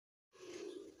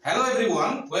Hello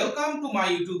everyone, welcome to my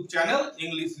YouTube channel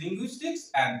English Linguistics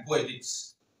and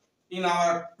Poetics. In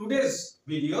our today's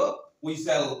video, we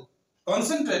shall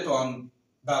concentrate on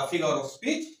the figure of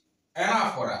speech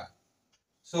anaphora.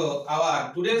 So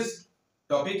our today's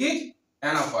topic is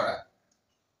anaphora.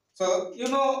 So you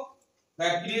know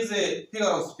that it is a figure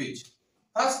of speech.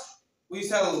 First, we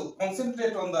shall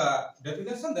concentrate on the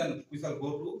definition, then we shall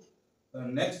go to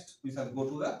next we shall go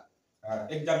to the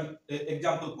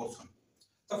example portion.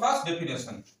 So first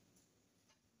definition.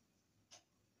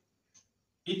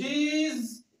 It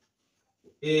is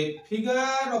a figure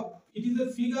of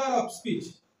speech.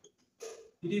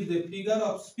 It is a figure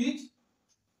of speech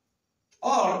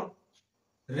or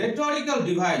rhetorical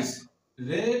device.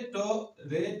 Rhetorical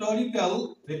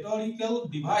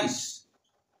device.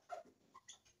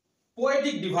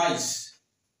 Poetic device.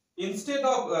 Instead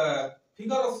of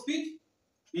figure of speech,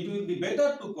 it will be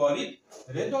better to call it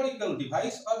rhetorical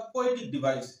device or poetic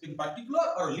device in particular,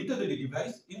 or literary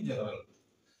device in general.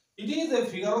 It is a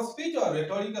figure of speech or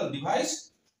rhetorical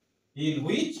device in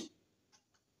which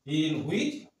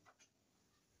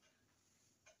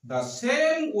the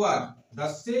same word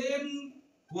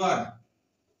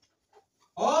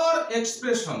or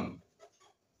expression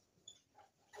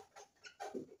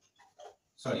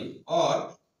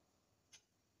or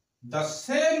the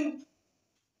same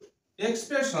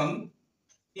expression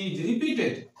is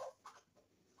repeated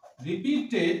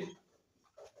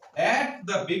at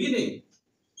the beginning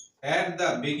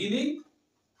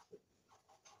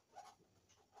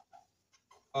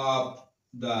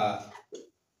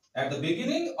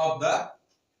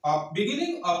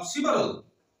of several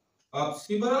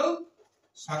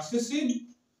successive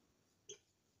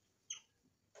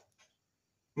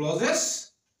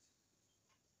clauses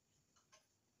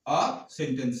or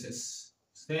sentences.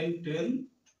 It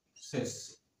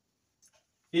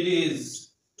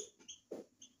is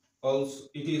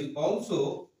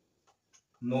also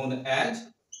known as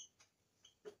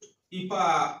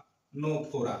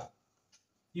Epanaphora.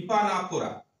 It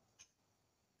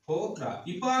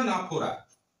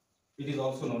is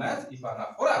also known as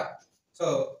Epanaphora.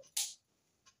 So,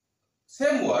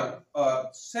 same word or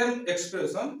same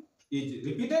expression is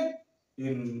repeated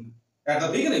at the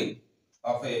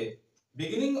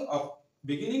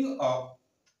beginning of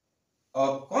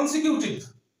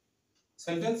consecutive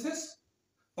sentences,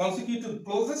 consecutive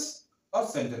clauses or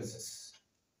sentences.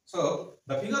 So,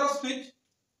 the figure of speech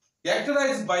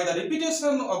characterized by the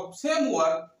repetition of same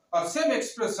word or same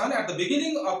expression at the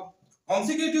beginning of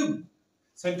consecutive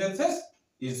sentences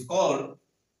is called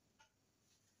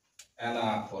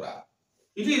anaphora.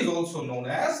 It is also known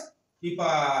as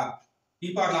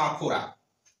Epanaphora.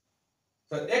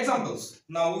 So examples.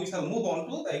 Now we shall move on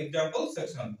to the example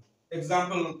section.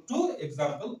 Example 1,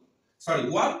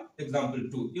 example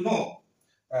 2. You know,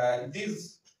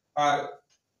 these are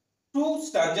two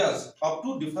stanzas of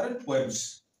two different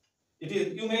poems.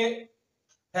 You may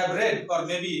have read or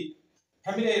maybe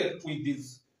familiar with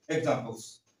these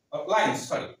examples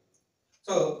lines.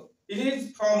 So it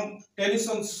is from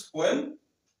Tennyson's poem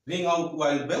 "Ring Out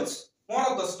Wild Bells." One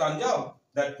of the stanza of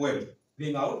that poem,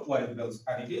 "Ring Out Wild Bells,"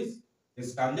 and it is a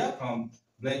stanza from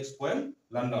Blake's poem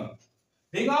 "London."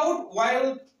 Ring out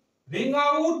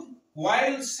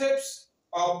wild shapes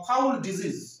of foul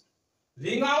disease.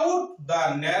 Ring out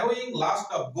the narrowing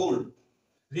lust of gold.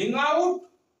 Ring out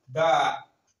the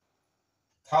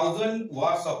 1,000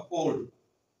 words of old.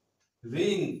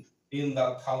 Ring in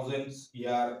the 1,000th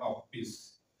year of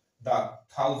peace. The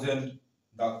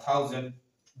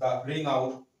ring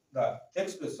out, the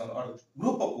expression or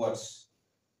group of words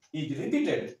is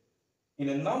repeated in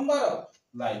a number of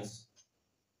lines.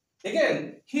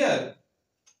 Again, here,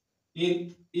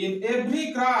 in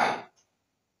every cry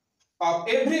of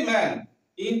every man,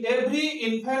 in every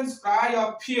infant's cry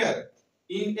of fear,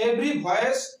 in every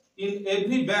voice, in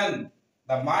every band,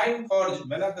 the mind-forged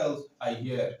manacles I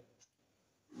hear.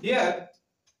 Here,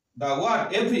 the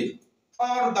word every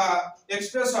or the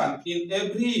expression in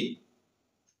every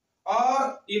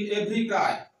or in every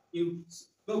cry is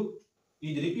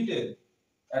repeated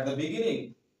at the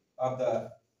beginning of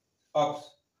the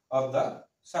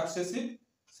successive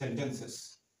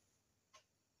sentences.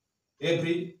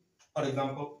 Every, for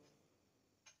example,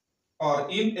 or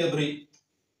in every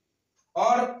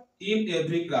cry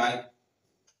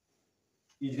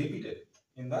is repeated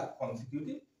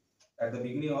at the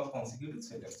beginning of consecutive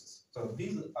sentences. So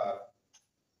these are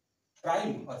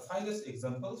prime or finest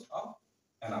examples of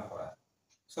anaphora.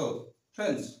 So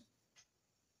friends,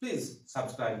 please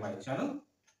subscribe my channel.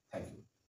 Thank you.